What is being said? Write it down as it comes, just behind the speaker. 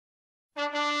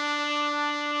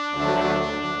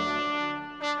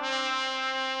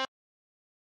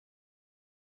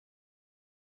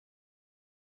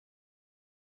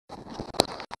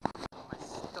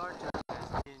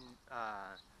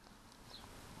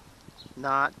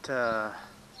not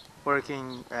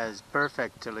working as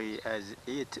perfectly as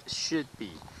it should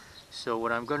be. So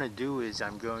what I'm going to do is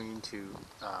I'm going to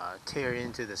tear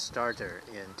into the starter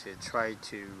and to try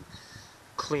to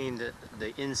clean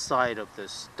the inside of the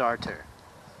starter.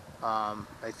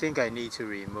 I think I need to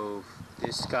remove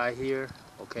this guy here.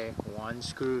 Okay, 1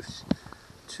 screws,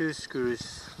 2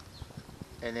 screws,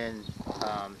 and then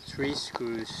 3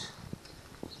 screws,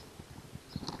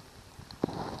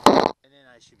 and then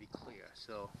I should be clear.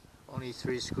 So only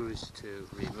 3 screws to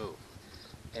remove,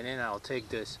 and then I'll take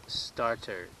this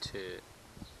starter to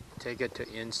take it to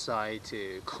inside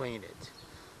to clean it.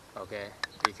 Okay,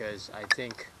 because I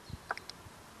think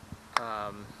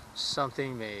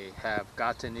something may have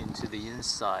gotten into the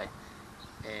inside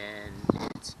and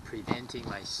it's preventing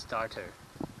my starter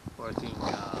working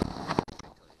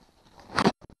perfectly.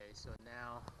 Okay, so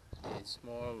now it's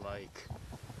more like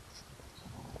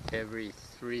every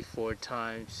 3-4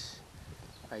 times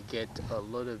I get a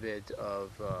little bit of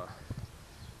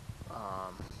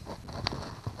um,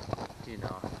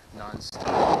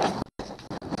 non-stop.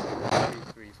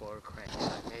 Every 3-4 cranks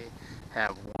I may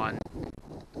have one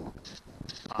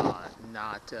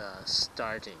not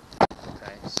starting.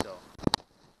 Okay, so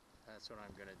that's what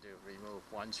I'm gonna do. Remove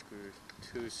 1 screw,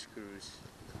 2 screws,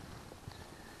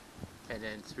 and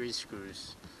then 3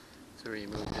 screws to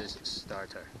remove this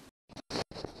starter.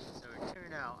 So it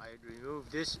turned out I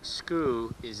removed this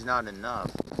screw is not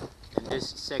enough, and this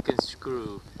second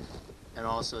screw and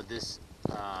also this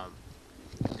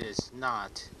this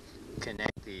knot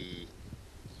connect the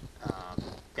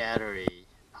battery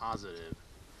positive.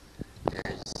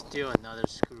 There's still another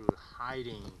screw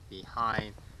hiding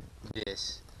behind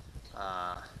this.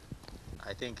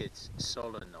 I think it's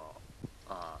solenoid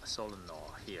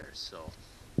here. So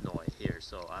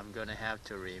So I'm gonna have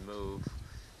to remove.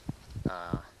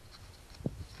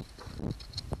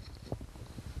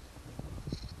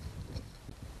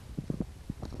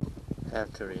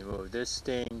 Have to remove this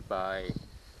thing by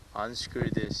unscrew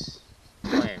this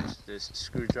clamps, this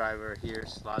screwdriver here,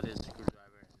 slotted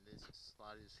screwdriver, and this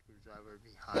slotted screwdriver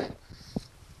behind,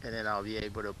 and then I'll be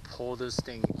able to pull this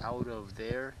thing out of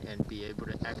there and be able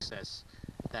to access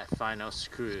that final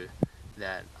screw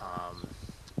that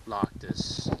locked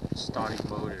this starting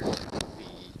motor to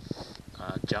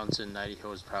the Johnson 90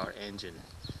 horsepower engine.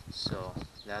 So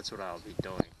that's what I'll be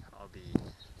doing. I'll be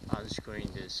unscrewing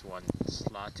this one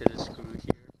slotted screw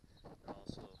here, and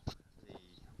also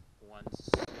the one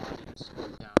slotted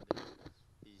screw down there.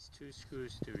 These 2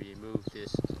 screws to remove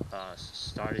this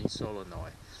starting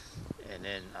solenoid, and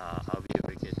then I'll be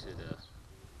able to get to the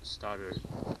starter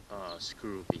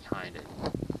screw behind it,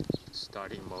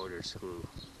 starting motor screw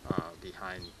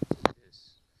behind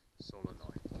this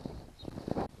solenoid.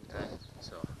 Okay,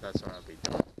 so that's what I'll be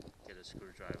doing. Get a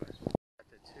screwdriver. Got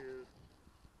the 2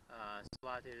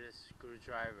 slotted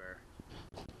screwdriver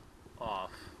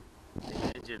off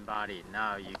the engine body.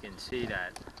 Now you can see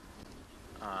that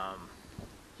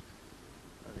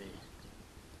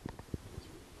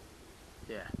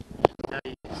now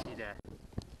you can see that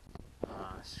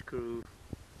screw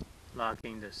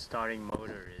locking the starting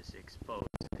motor is exposed,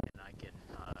 and I can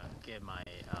get my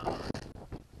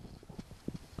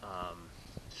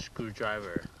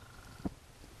screwdriver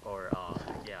or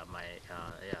my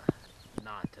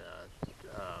not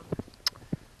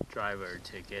driver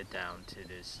to get down to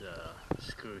this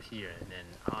screw here, and then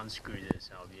unscrew this.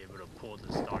 I'll be able to pull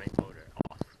the starting motor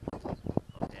off.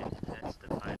 Okay, that's the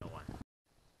final one.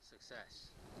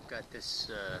 Success. Got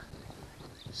this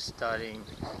starting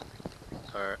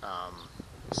or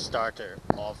starter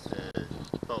off the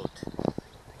boat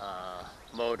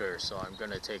motor, so I'm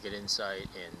gonna take it inside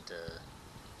and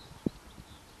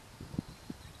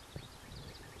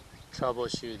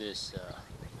troubleshoot this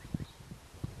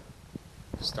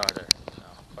starter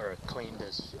now, or clean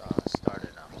this starter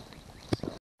now.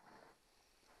 So.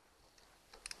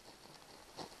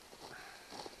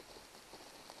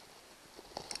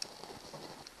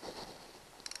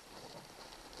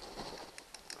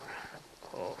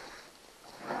 Oh.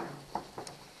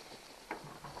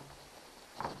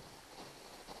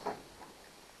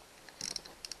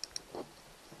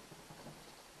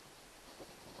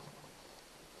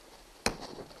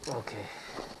 Okay.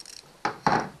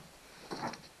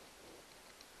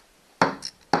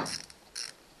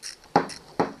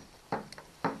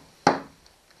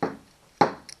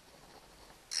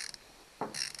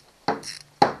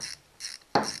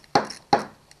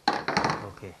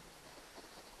 Okay.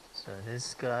 So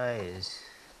this guy is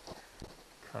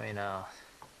coming out.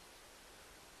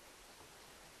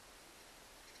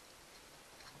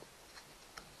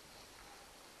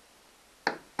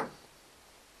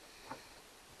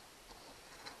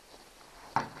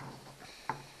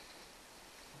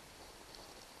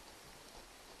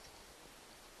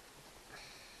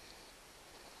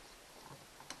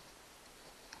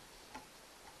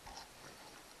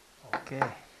 Okay.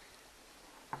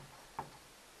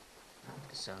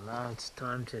 So now it's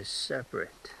time to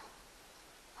separate.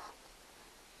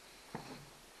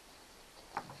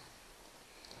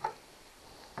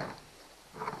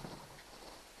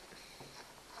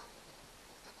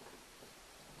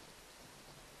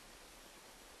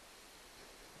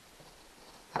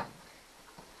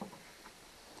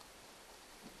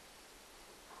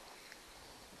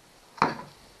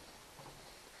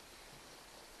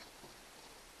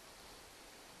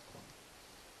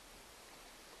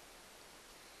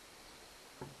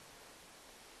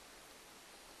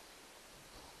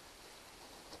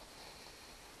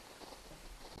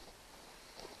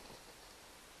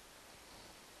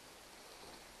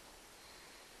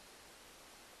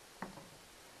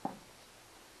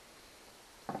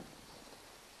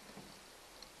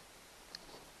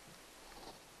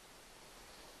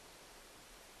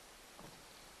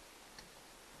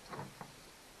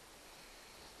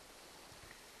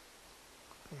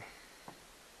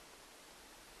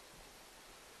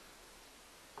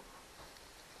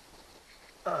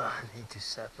 Oh, I need to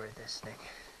separate this thing.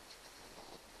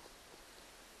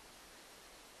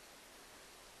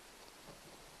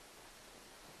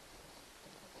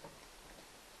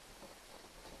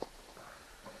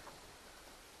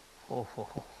 Oh, oh,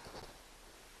 oh.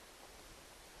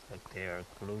 Like they are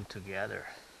glued together.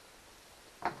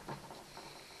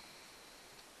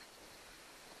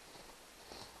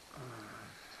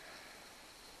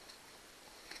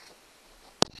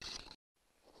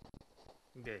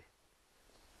 Okay.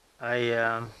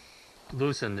 I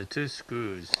loosened the two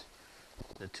screws,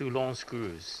 the two long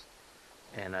screws,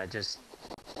 and I just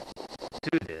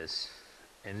do this,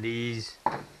 and these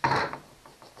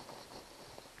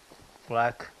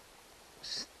black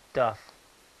stuff,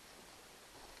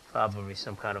 probably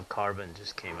some kind of carbon,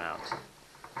 just came out.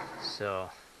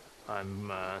 So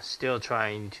I'm still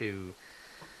trying to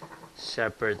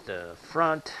separate the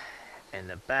front and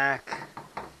the back,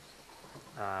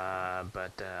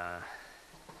 but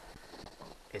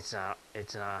it's not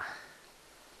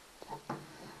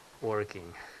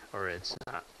working, or it's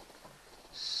not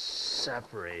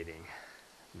separating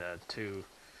the two.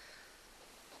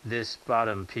 This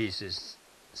bottom piece is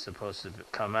supposed to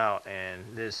come out,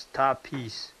 and this top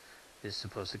piece is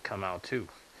supposed to come out too,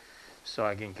 so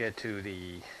I can get to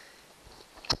the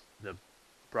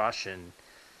brushing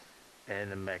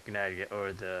and the magnetic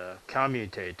or the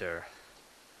commutator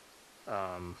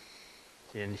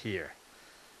in here,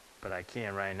 but I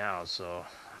can't right now, so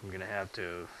I'm gonna have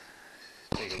to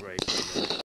take a break.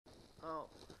 Oh,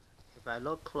 if I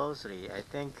look closely, I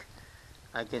think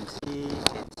I can see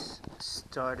it's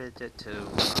started to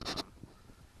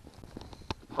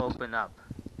open up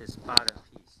this bottom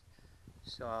piece.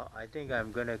 So I think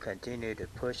I'm gonna continue to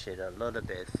push it a little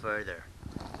bit further,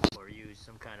 or use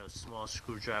some kind of small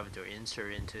screwdriver to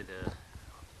insert into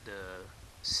the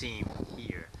seam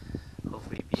here.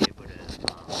 Hopefully be able to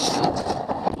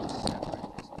separate this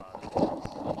bottom piece.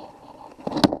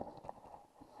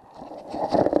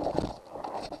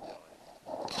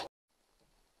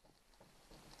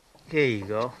 Here you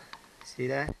go. See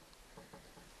that?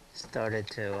 Started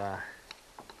to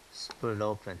split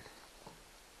open.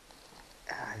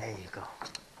 There you go.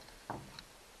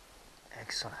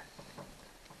 Excellent.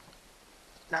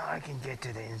 Now I can get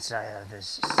to the inside of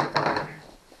this starter.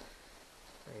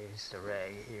 Use the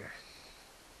rag here.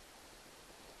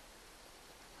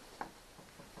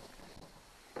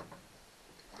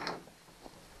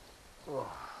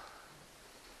 Oh,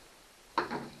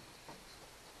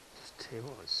 this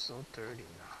table is so dirty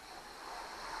now.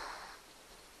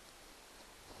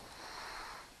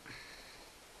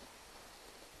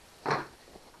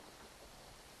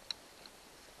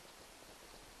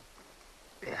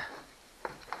 Yeah.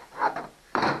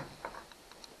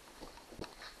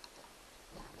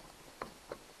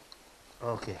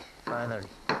 Okay, finally,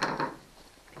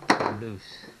 I'm loose.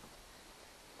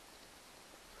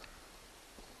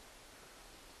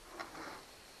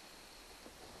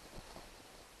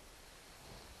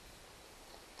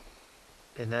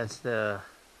 And that's the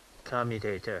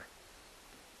commutator.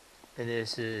 And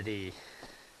this is the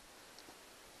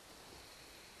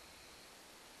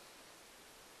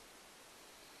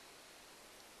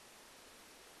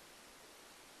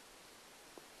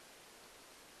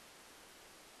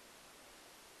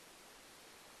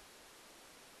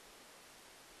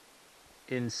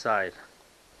inside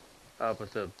of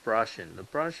the brushing. The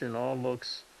brushing all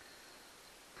looks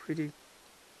pretty,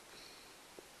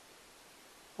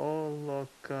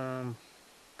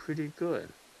 pretty good,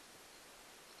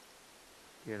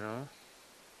 you know.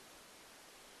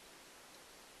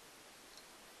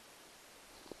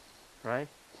 Right?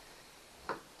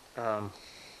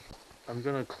 I'm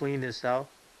gonna clean this out.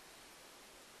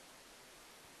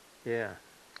 Yeah,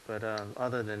 but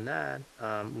other than that,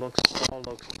 all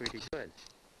looks pretty good.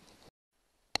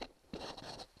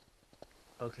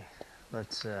 Okay,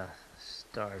 let's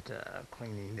start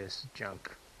cleaning this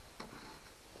junk.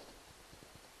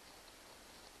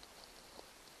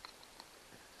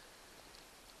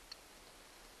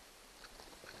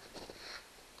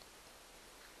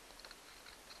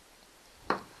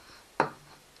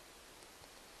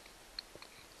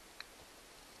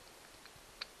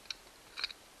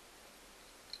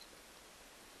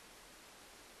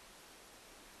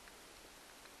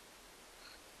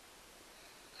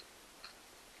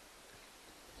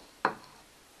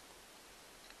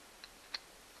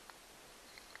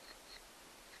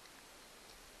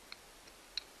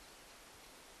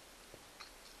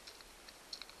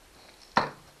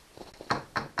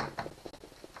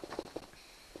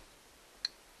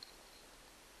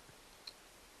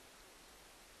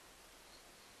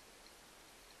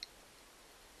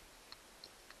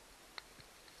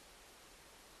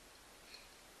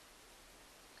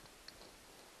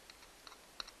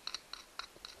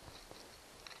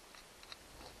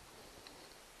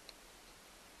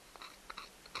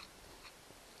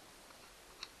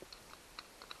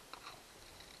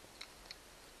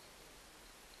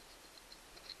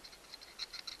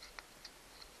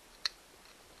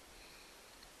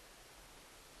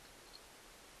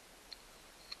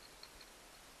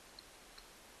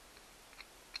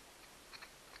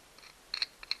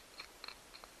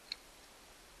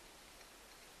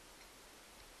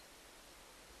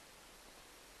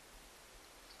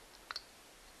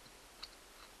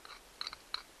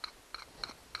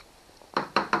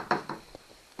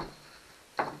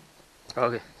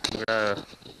 Okay, I'm gonna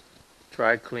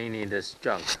try cleaning this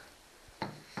junk,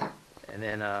 and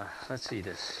then let's see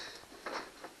this.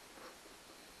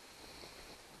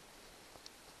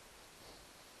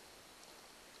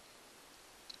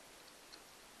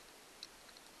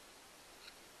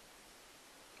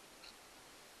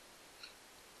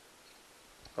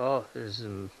 Oh, there's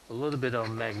a little bit of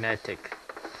magnetic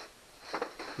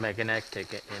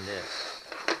in this.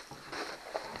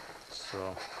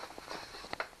 So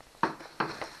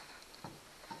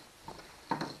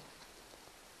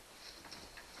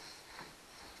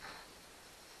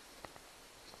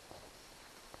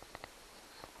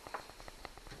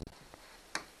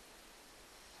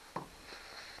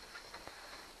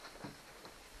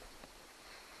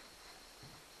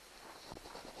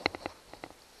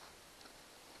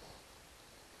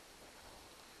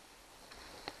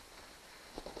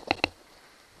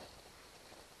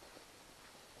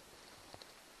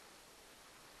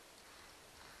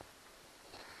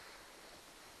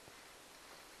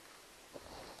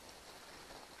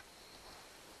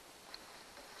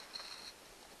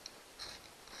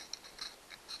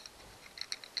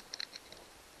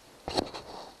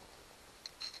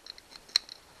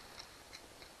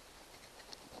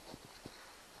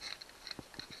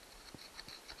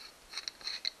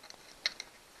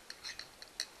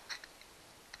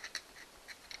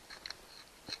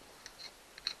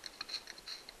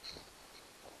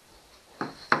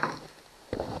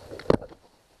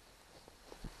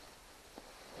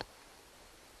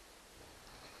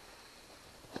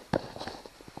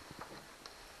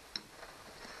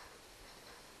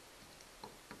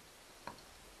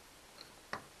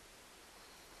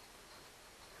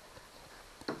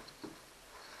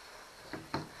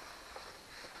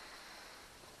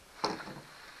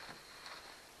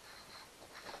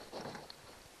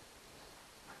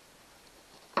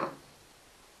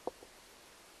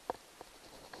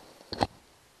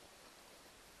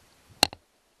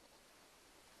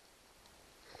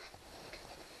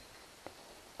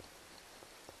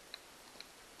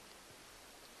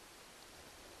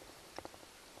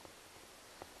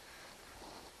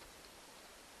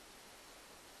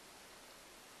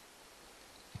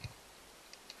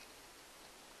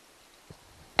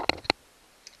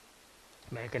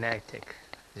magnetic,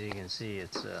 as you can see,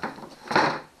 it's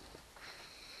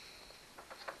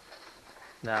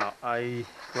now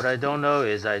what I don't know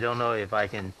is I don't know if I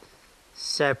can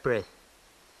separate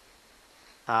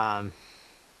um,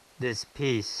 this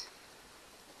piece,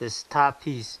 this top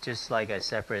piece, just like I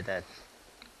separate that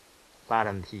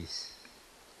bottom piece.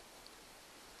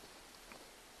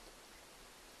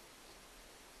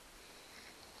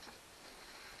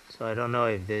 So I don't know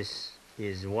if this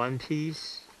is one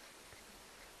piece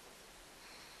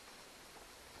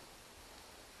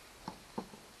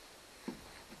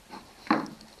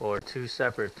or two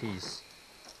separate pieces,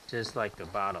 just like the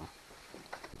bottom.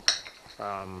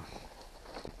 Um,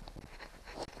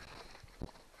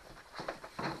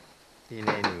 in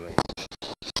any way.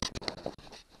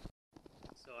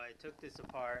 So I took this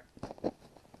apart,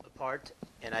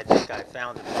 and I think I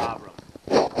found the problem.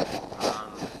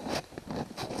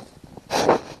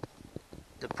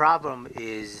 The problem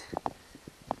is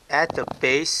at the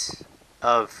base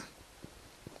of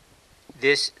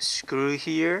this screw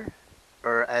here,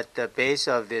 or at the base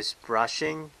of this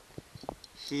brushing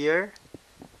here.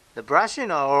 The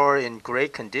brushing are all in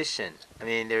great condition. I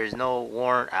mean, there's no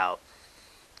worn out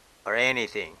or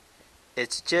anything.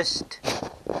 It's just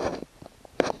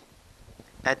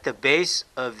at the base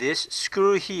of this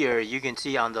screw here, you can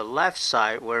see on the left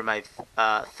side where my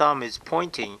thumb is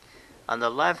pointing, on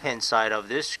the left hand side of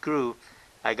this screw,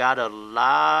 I got a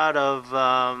lot of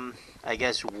I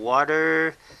guess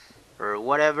water or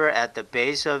whatever at the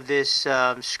base of this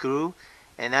screw,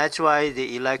 and that's why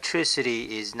the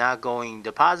electricity is not going,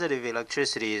 the positive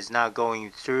electricity is not going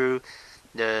through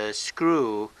the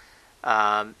screw.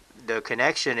 The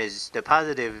connection is, the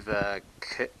positive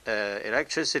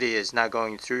electricity is not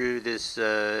going through this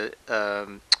what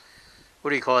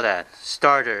do you call that,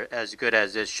 starter as good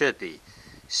as it should be.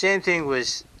 Same thing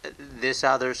with this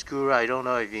other screw. I don't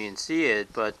know if you can see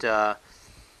it, but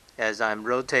as I'm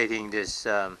rotating this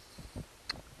the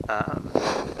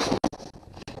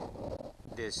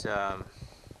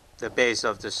base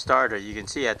of the starter, you can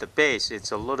see at the base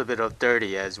it's a little bit of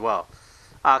dirty as well,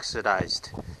 oxidized.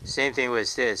 Same thing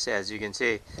with this, as you can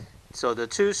see. So the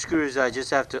two screws, I just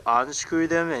have to unscrew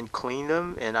them and clean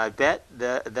them, and I bet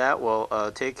that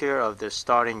will take care of the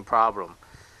starting problem,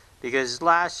 because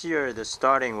last year the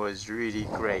starting was really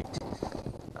great.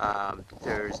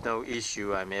 There's no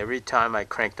issue. I mean, every time I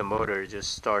crank the motor, it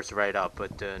just starts right up.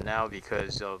 But now,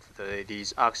 because of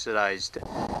these oxidized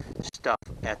stuff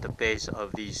at the base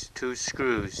of these two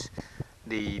screws,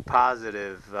 the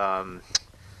positive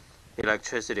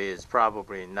electricity is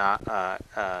probably not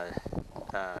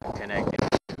connected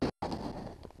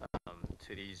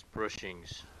to these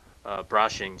brushings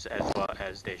as well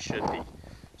as they should be.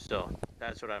 So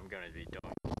that's what I'm going to be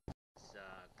doing.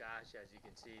 Gosh, as you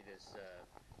can see, this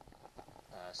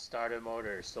starter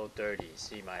motor is so dirty.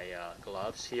 See my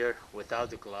gloves here? Without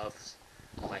the gloves,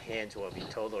 my hands will be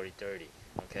totally dirty.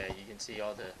 Okay, you can see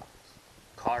all the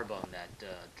carbon that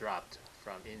dropped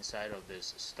from inside of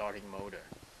this starting motor.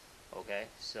 Okay,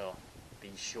 so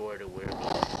be sure to wear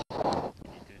gloves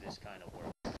when you do this kind of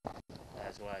work.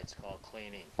 That's why it's called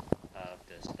cleaning of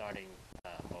the starting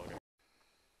motor.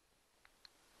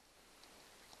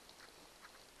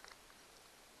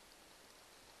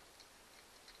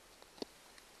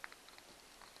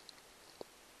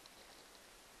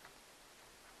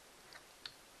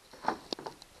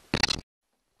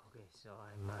 Okay, so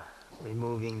I'm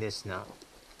removing this now.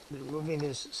 Removing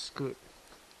this screw.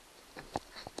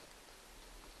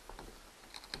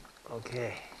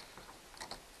 Okay.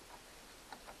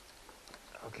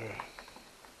 Okay.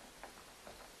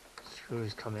 Screw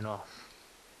is coming off.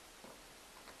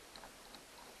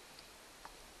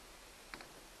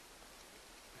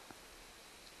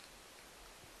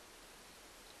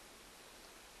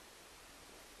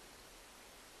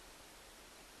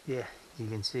 Yeah, you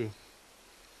can see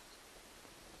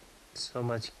so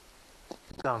much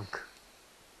gunk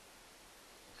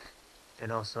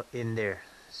and also in there,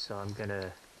 so I'm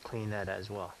gonna clean that as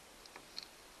well.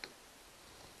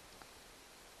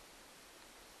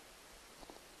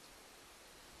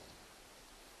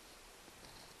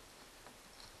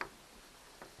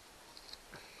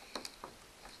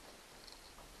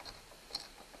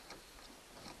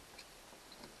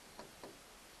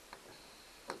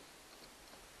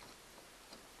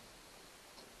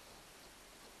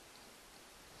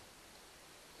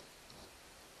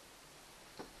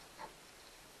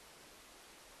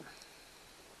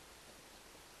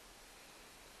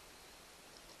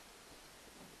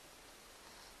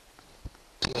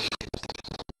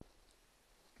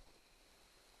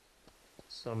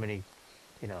 So many,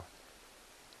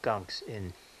 gunks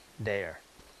in there.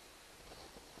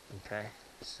 Okay,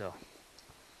 so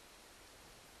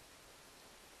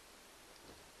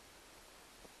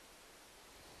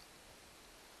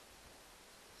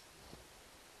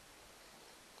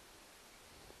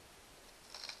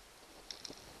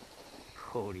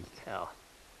holy cow,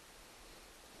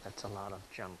 that's a lot of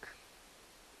junk.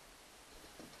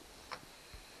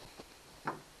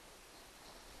 Oh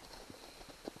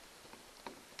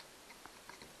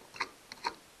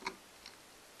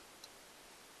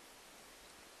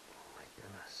my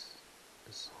goodness,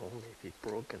 this hole may be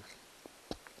broken.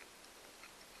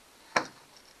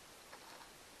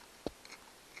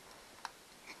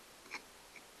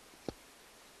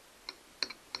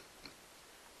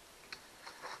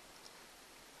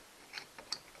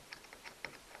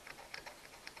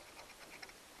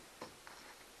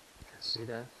 See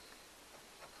that?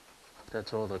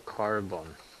 That's all the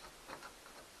carbon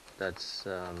that's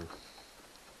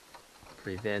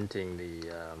preventing the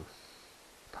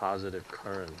positive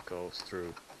current goes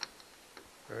through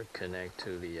or connect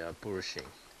to the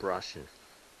brushing.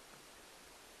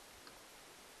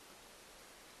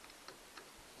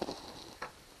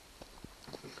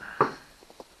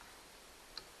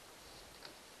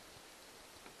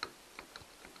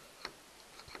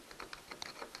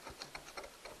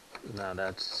 Now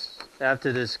that's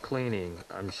after this cleaning,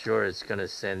 I'm sure it's gonna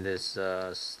send this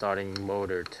starting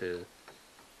motor to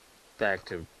back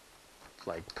to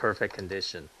like perfect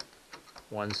condition.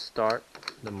 One start,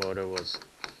 the motor was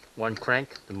one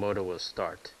crank, the motor will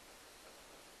start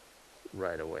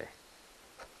right away.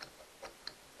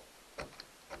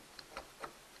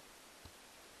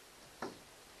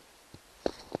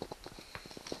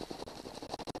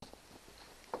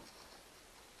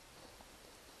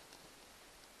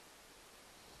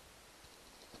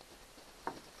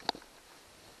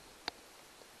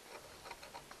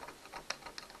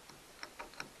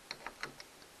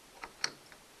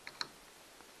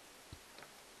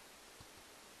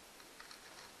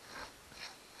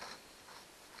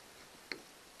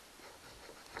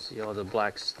 See all the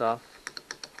black stuff?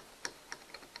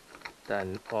 That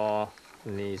all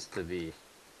needs to be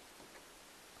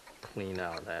cleaned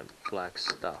out, that black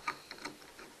stuff.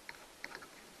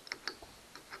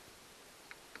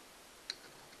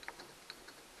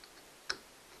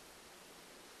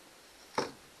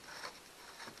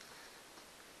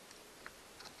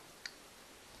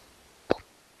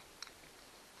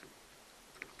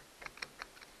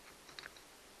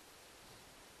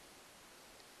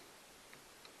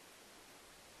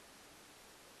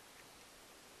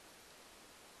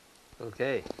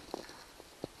 Okay.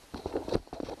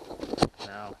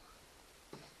 Now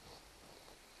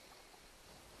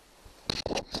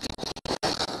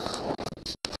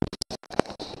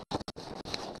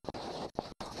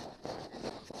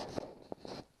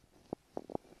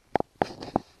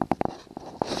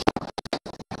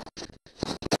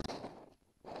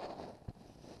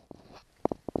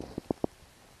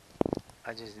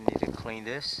I just need to clean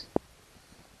this.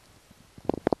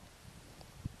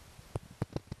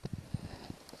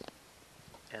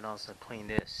 And also clean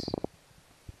this.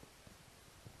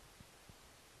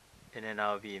 And then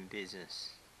I'll be in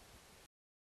business.